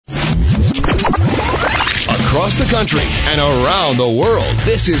across the country and around the world.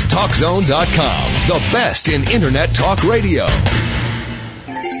 This is TalkZone.com, the best in Internet talk radio.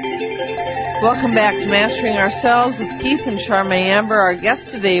 Welcome back to Mastering Ourselves with Keith and Charmaine Amber. Our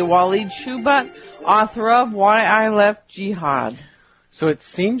guest today, Walid Shoebat, author of Why I Left Jihad. So it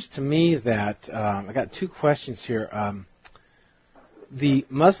seems to me that, I got two questions here. The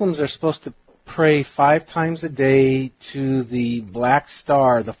Muslims are supposed to pray 5 times a day to the black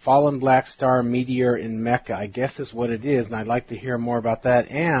star, the fallen black star meteor in Mecca. I guess is what it is, and I'd like to hear more about that.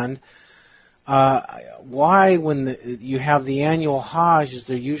 And why, when you have the annual Hajj, is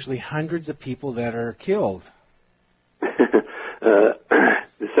there usually hundreds of people that are killed? The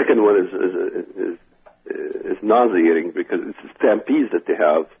second one is nauseating because it's stampedes that they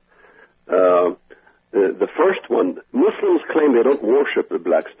have. The first one, Muslims claim they don't worship the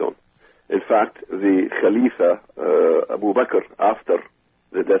black stone. In fact, the Khalifa, Abu Bakr, after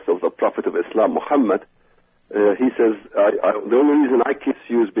the death of the Prophet of Islam, Muhammad, he says, the only reason I kiss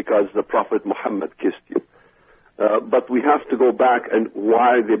you is because the Prophet Muhammad kissed you. But we have to go back and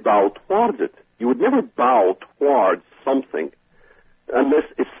why they bow towards it. You would never bow towards something unless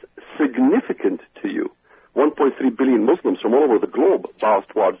it's significant to you. 1.3 billion Muslims from all over the globe bow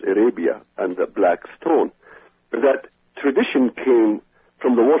towards Arabia and the black stone. That tradition came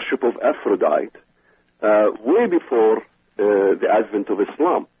from the worship of Aphrodite way before the advent of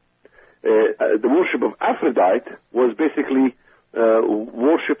Islam. The worship of Aphrodite was basically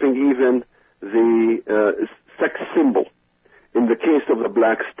worshipping even the sex symbol. In the case of the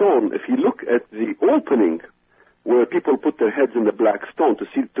black stone, if you look at the opening where people put their heads in the black stone to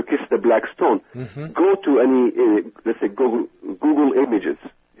kiss the black stone, go to any, let's say, Google Images.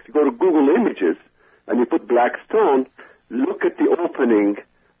 If you go to Google Images and you put black stone, look at the opening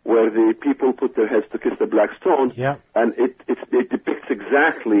where the people put their heads to kiss the black stone, and it depicts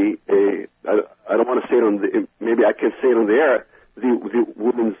exactly I don't want to say it on the, maybe I can say it on the air, the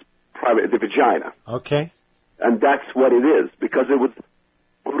woman's the vagina. Okay. And that's what it is, because it was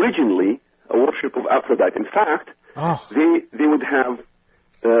originally a worship of Aphrodite. In fact, they would have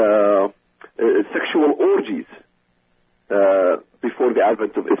sexual orgies before the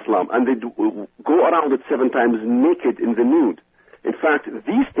advent of Islam, and they'd go around it 7 times naked in the nude. In fact,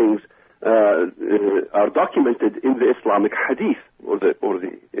 these things are documented in the Islamic Hadith, or the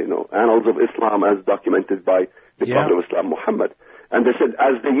annals of Islam, as documented by the Prophet of Islam, Muhammad. And they said,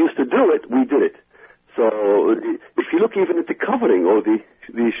 as they used to do it, we did it. So if you look even at the covering or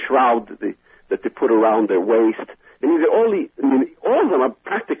the shroud that they put around their waist, all of them are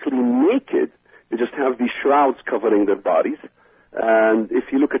practically naked. They just have these shrouds covering their bodies. And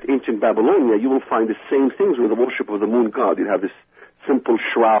if you look at ancient Babylonia, you will find the same things with the worship of the moon god. You have this simple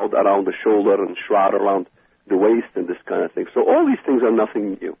shroud around the shoulder and shroud around the waist and this kind of thing. So all these things are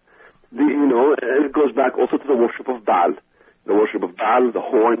nothing new. And it goes back also to the worship of Baal. The worship of Baal, the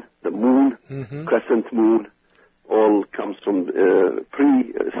horn, the moon, crescent moon, all comes from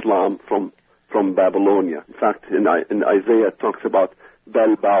pre-Islam from Babylonia. In fact, in Isaiah it talks about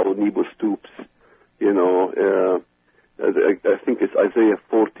Bel Bao Nebo Stoops. I think it's Isaiah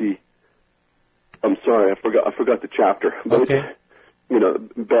 40. I'm sorry, I forgot the chapter. But okay.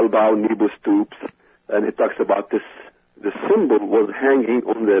 Bel Bao Nebo Stoops, and it talks about this. The symbol was hanging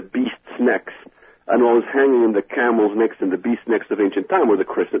on the beasts' necks, and what was hanging in the camels' necks and the beasts' necks of ancient time was the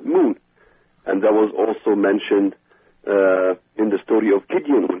crescent moon. And that was also mentioned in the story of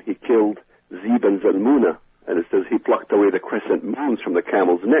Gideon when he killed Zeb and Zalmunna. And it says he plucked away the crescent moons from the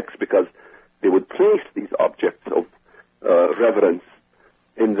camels' necks because they would place these objects of reverence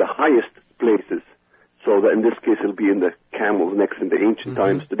in the highest places. So that in this case it'll be in the camels' necks in the ancient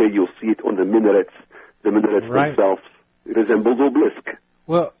times. Today you'll see it on the minarets. The minarets themselves resemble the obelisk.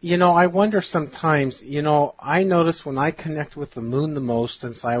 Well, I wonder sometimes, I notice when I connect with the moon the most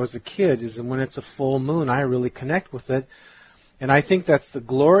since I was a kid is when it's a full moon, I really connect with it. And I think that's the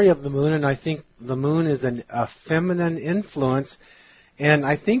glory of the moon, and I think the moon is a feminine influence. And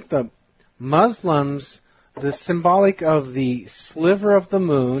I think the Muslims, the symbolic of the sliver of the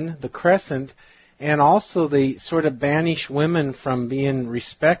moon, the crescent, and also the sort of banish women from being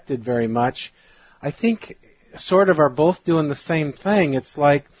respected very much, I think sort of are both doing the same thing. It's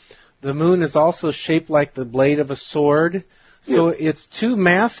like the moon is also shaped like the blade of a sword. So it's too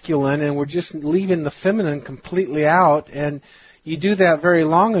masculine, and we're just leaving the feminine completely out. And you do that very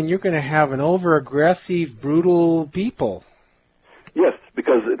long, and you're going to have an over-aggressive, brutal people. Yes,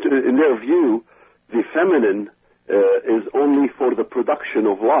 because in their view, the feminine is only for the production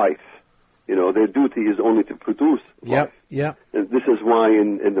of life. Their duty is only to produce life. Yep. And this is why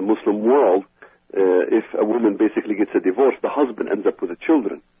in the Muslim world, if a woman basically gets a divorce, the husband ends up with the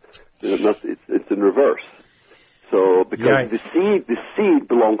children. It's in reverse. because the seed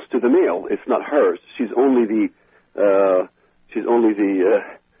belongs to the male. It's not hers. She's only the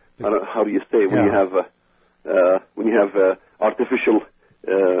I don't know, how do you say it when you have artificial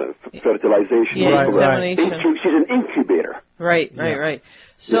fertilization? Insemination. She's an incubator. Right.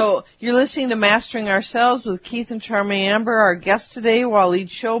 So you're listening to Mastering Ourselves with Keith and Charmaine Amber. Our guest today, Walid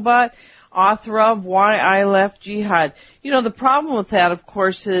Shoebat, author of Why I Left Jihad. You know, the problem with that, of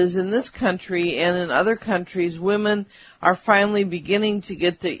course, is in this country and in other countries, women are finally beginning to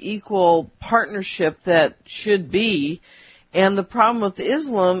get the equal partnership that should be. And the problem with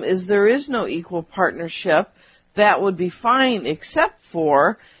Islam is there is no equal partnership. That would be fine, except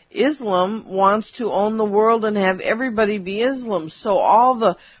for Islam wants to own the world and have everybody be Islam. So all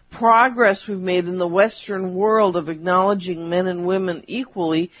the progress we've made in the Western world of acknowledging men and women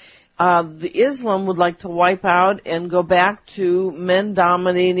equally, the Islam would like to wipe out and go back to men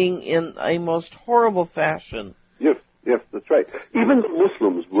dominating in a most horrible fashion. Yes, that's right. Even the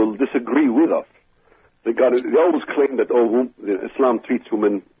Muslims will disagree with us. They always claim that Islam treats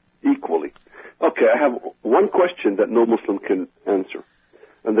women equally. Okay, I have one question that no Muslim can answer.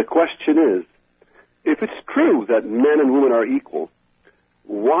 And the question is, if it's true that men and women are equal,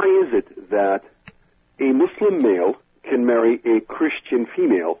 why is it that a Muslim male can marry a Christian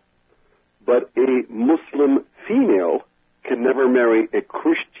female, but a Muslim female can never marry a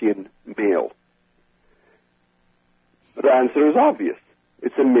Christian male? The answer is obvious.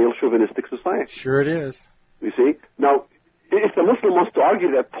 It's a male chauvinistic society. Sure it is. You see? Now, if the Muslim wants to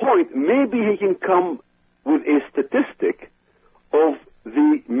argue that point, maybe he can come with a statistic of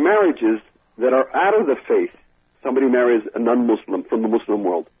the marriages that are out of the faith. Somebody marries a non-Muslim from the Muslim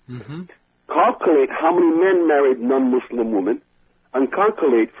world. Mm-hmm. Calculate how many men married non-Muslim women, and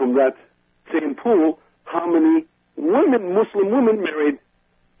calculate from that same pool how many Muslim women married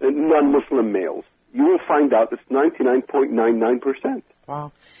non-Muslim males. You will find out it's 99.99%.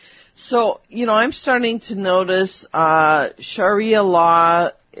 Wow. So, you know, I'm starting to notice Sharia law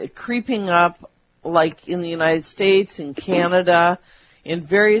creeping up, like in the United States, in Canada, in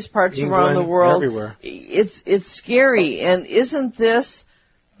various parts England, around the world. Everywhere. It's scary. And isn't this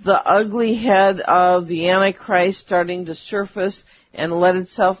the ugly head of the Antichrist starting to surface and let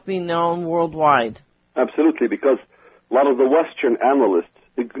itself be known worldwide? Absolutely, because a lot of the Western analysts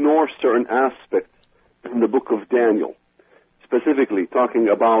ignore certain aspects in the book of Daniel, specifically talking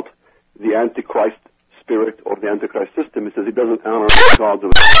about the Antichrist spirit or the Antichrist system. It says he doesn't honor the gods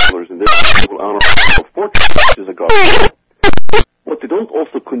of his fathers, and this will honor the fortress, which is a god. What they don't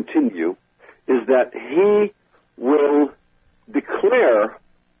also continue is that he will declare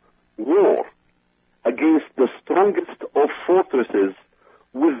war against the strongest of fortresses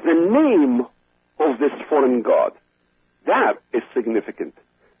with the name of this foreign god. That is significant.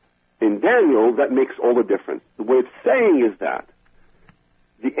 In Daniel, that makes all the difference. What it's saying is that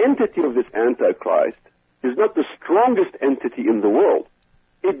the entity of this Antichrist is not the strongest entity in the world.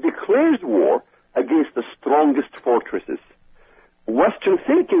 It declares war against the strongest fortresses. Western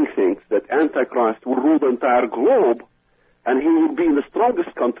thinking thinks that Antichrist will rule the entire globe, and he will be in the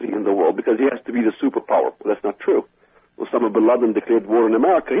strongest country in the world because he has to be the superpower. Well, that's not true. Osama bin Laden declared war in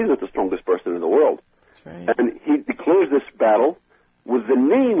America. He's not the strongest person in the world. Right. And he declares this battle with the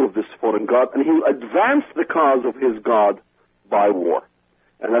name of this foreign god, and he will advance the cause of his god by war.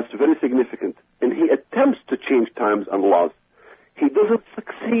 And that's very significant. And he attempts to change times and laws. He doesn't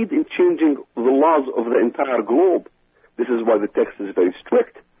succeed in changing the laws of the entire globe. This is why the text is very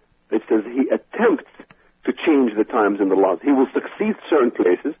strict. It says he attempts to change the times and the laws. He will succeed certain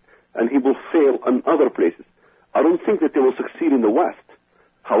places, and he will fail in other places. I don't think that they will succeed in the West.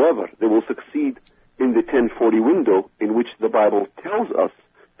 However, they will succeed in the 1040 window in which the Bible tells us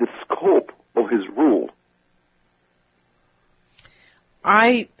the scope of his rule.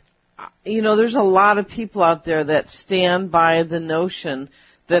 There's a lot of people out there that stand by the notion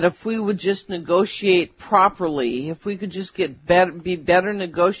that if we would just negotiate properly, if we could just be better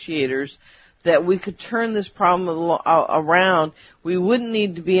negotiators, that we could turn this problem around. We wouldn't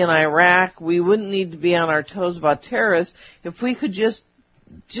need to be in Iraq. We wouldn't need to be on our toes about terrorists. If we could just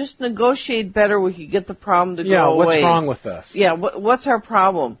negotiate better, we could get the problem to go away. Yeah, what's wrong with us? Yeah, what's our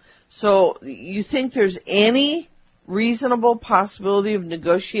problem? So you think there's any reasonable possibility of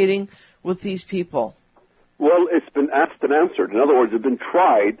negotiating with these people? Well, it's been asked and answered. In other words, it's been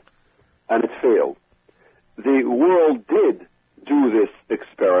tried, and it failed. The world did do this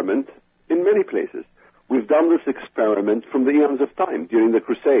experiment in many places. We've done this experiment from the eons of time, during the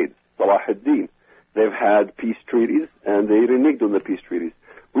Crusades, Salah ad-Din. They've had peace treaties, and they reneged on the peace treaties.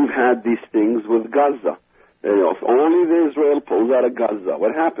 We've had these things with Gaza. If only Israel pulls out of Gaza,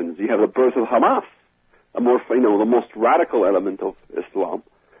 what happens? You have the birth of Hamas. the most radical element of Islam,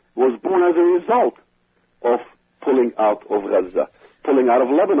 was born as a result of pulling out of Gaza, pulling out of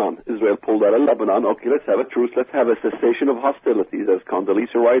Lebanon. Israel pulled out of Lebanon. Okay, let's have a truce. Let's have a cessation of hostilities as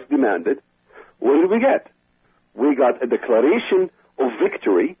Condoleezza Rice demanded. What did we get? We got a declaration of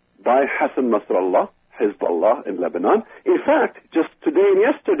victory by Hassan Nasrallah, Hezbollah in Lebanon. In fact, just today and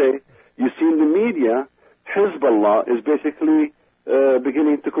yesterday, you see in the media, Hezbollah is basically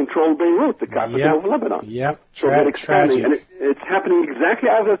beginning to control Beirut, the capital of Lebanon. Yep. So they're expanding, and it's happening exactly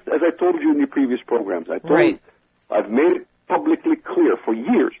as I told you in the previous programs. I've made it publicly clear for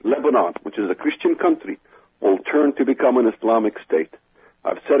years, Lebanon, which is a Christian country, will turn to become an Islamic state.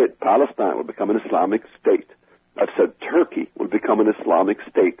 I've said it, Palestine will become an Islamic state. I've said Turkey will become an Islamic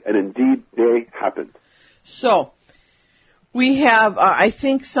state, and indeed they happened. So, we have, I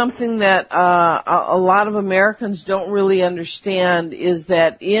think something that a lot of Americans don't really understand is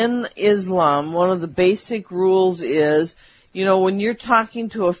that in Islam, one of the basic rules is, when you're talking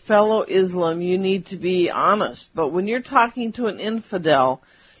to a fellow Islam, you need to be honest. But when you're talking to an infidel,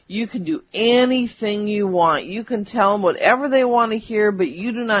 you can do anything you want. You can tell them whatever they want to hear, but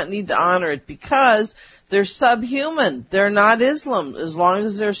you do not need to honor it because they're subhuman. They're not Islam. As long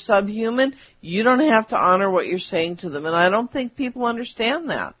as they're subhuman, you don't have to honor what you're saying to them. And I don't think people understand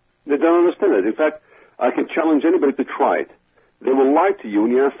that. They don't understand it. In fact, I can challenge anybody to try it. They will lie to you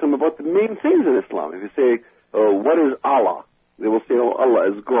when you ask them about the main things in Islam. If you say, what is Allah? They will say, Allah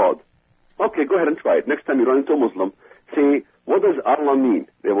is God. Okay, go ahead and try it. Next time you run into a Muslim, say, what does Allah mean?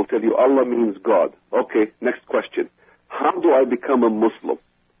 They will tell you, Allah means God. Okay, next question. How do I become a Muslim?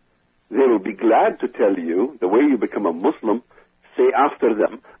 They will be glad to tell you the way you become a Muslim. Say after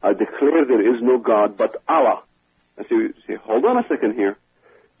them, I declare there is no God but Allah. And so you say, hold on a second here.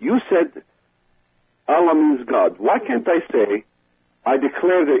 You said Allah means God. Why can't I say, I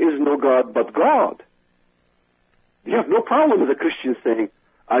declare there is no God but God? You have no problem as a Christian saying,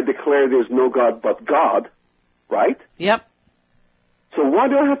 I declare there is no God but God, right? Yep. So why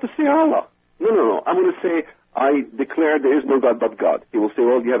do I have to say Allah? No. I'm going to say, I declare there is no God but God. He will say,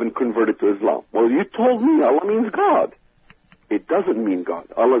 well, you haven't converted to Islam. Well, you told me Allah means God. It doesn't mean God.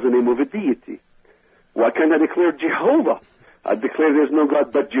 Allah is the name of a deity. Why can't I declare Jehovah? I declare there's no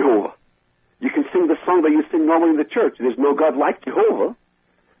God but Jehovah. You can sing the song that you sing normally in the church. There's no God like Jehovah.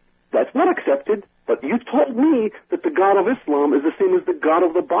 That's not accepted. But you told me that the God of Islam is the same as the God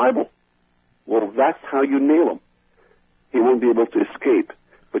of the Bible. Well, that's how you nail him. He won't be able to escape.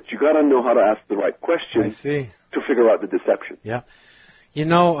 But you got to know how to ask the right questions to figure out the deception. Yeah.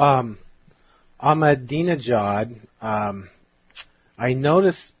 Ahmadinejad, I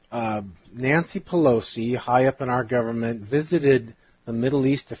noticed Nancy Pelosi, high up in our government, visited the Middle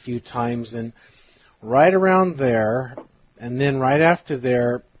East a few times, and right around there, and then right after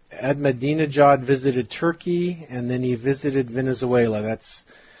there, Ahmadinejad visited Turkey, and then he visited Venezuela.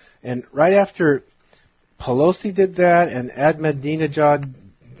 And right after Pelosi did that, and Ahmadinejad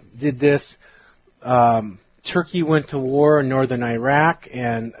did this, Turkey went to war in northern Iraq,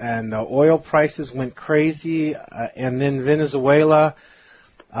 and the oil prices went crazy, and then Venezuela,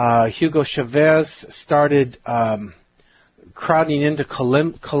 Hugo Chavez started crowding into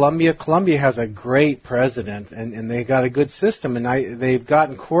Colombia. Colombia has a great president, and they got a good system, and they've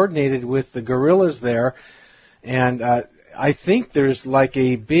gotten coordinated with the guerrillas there, and I think there's like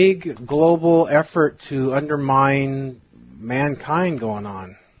a big global effort to undermine mankind going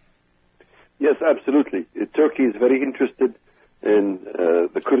on. Yes, absolutely. Turkey is very interested in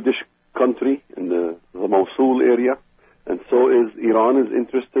the Kurdish country, in the Mosul area, and so is Iran is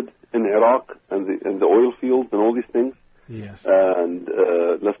interested in Iraq and the oil fields and all these things. Yes. And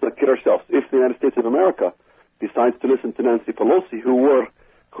let's not kid ourselves. If the United States of America decides to listen to Nancy Pelosi, who wore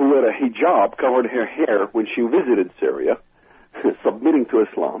a hijab, covered her hair when she visited Syria, submitting to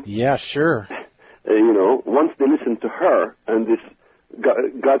Islam. Yeah, sure. Once they listen to her, and this,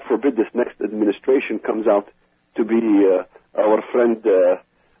 God forbid, this next administration comes out to be our friend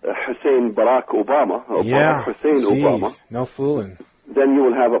Hussein Barack Obama, or Barack Hussein Obama. No fooling. Then you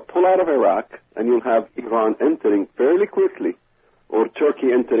will have a pull-out of Iraq, and you'll have Iran entering fairly quickly, or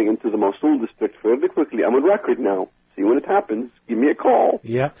Turkey entering into the Mosul district fairly quickly. I'm on record now. See when it happens. Give me a call.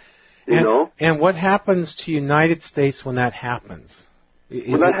 Yeah. You And what happens to United States when that happens?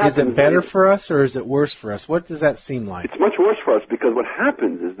 Is it better for us, or is it worse for us? What does that seem like? It's much worse for us, because what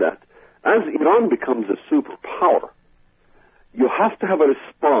happens is that as Iran becomes a superpower, you have to have a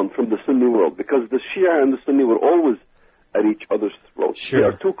response from the Sunni world, because the Shia and the Sunni were always at each other's throats. Sure. They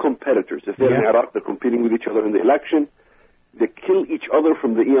are two competitors. If they're in Iraq, they're competing with each other in the election. They kill each other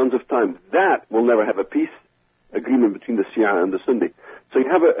from the eons of time. That will never have a peace agreement between the Shia and the Sunni. So you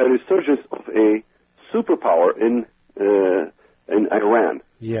have a resurgence of a superpower in Iran.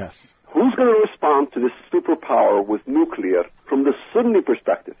 Yes. Who's going to respond to this superpower with nuclear from the Sunni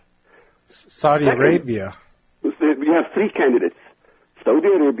perspective? Saudi Second, Arabia. We have three candidates: Saudi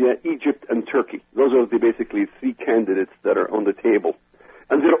Arabia, Egypt, and Turkey. Those are the basically three candidates that are on the table.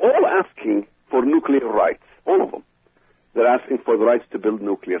 And they're all asking for nuclear rights, all of them. They're asking for the rights to build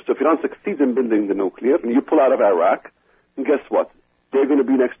nuclear. So if Iran succeeds in building the nuclear, and you pull out of Iraq, and guess what? They're going to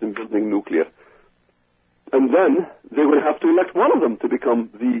be next in building nuclear. And then they will have to elect one of them to become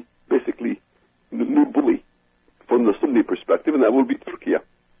the, basically, new bully from the Sunni perspective, and that will be Turkey.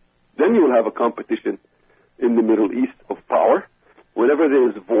 Then you will have a competition in the Middle East of power. Whenever there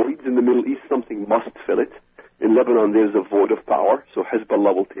is voids in the Middle East, something must fill it. In Lebanon, there's a void of power, so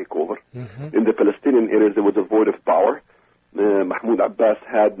Hezbollah will take over. Mm-hmm. In the Palestinian areas, there was a void of power. Mahmoud Abbas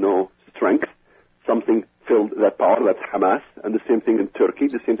had no strength. Something filled that power, that's Hamas. And the same thing in Turkey,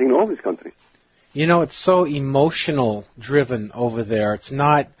 the same thing in all these countries. You know, it's so emotional driven over there. It's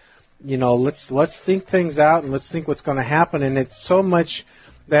not, you know, let's think things out and let's think what's going to happen. And it's so much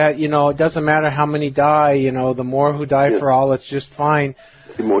that, you know, it doesn't matter how many die, you know, the more who die for all, it's just fine.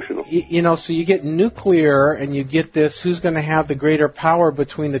 Emotional. You know, so you get nuclear and you get this, who's going to have the greater power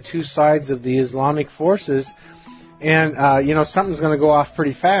between the two sides of the Islamic forces. And, you know, something's going to go off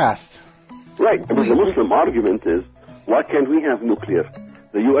pretty fast. Right. But the Muslim argument is, why can't we have nuclear?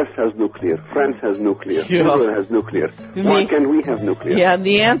 The U.S. has nuclear. France has nuclear. Israel has nuclear. Why can't we have nuclear? Yeah,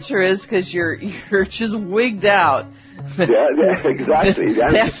 the answer is because you're just wigged out. Yeah, exactly.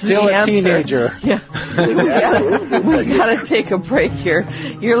 That's still the a answer. Teenager. Yeah. we gotta take a break here.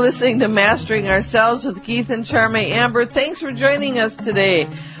 You're listening to Mastering Ourselves with Keith and Charmaine Amber. Thanks for joining us today.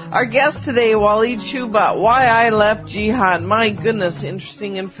 Our guest today, Walid Shoebat, Why I Left Jihad. My goodness,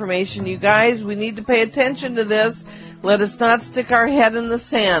 interesting information, you guys. We need to pay attention to this. Let us not stick our head in the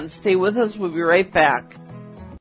sand. Stay with us. We'll be right back.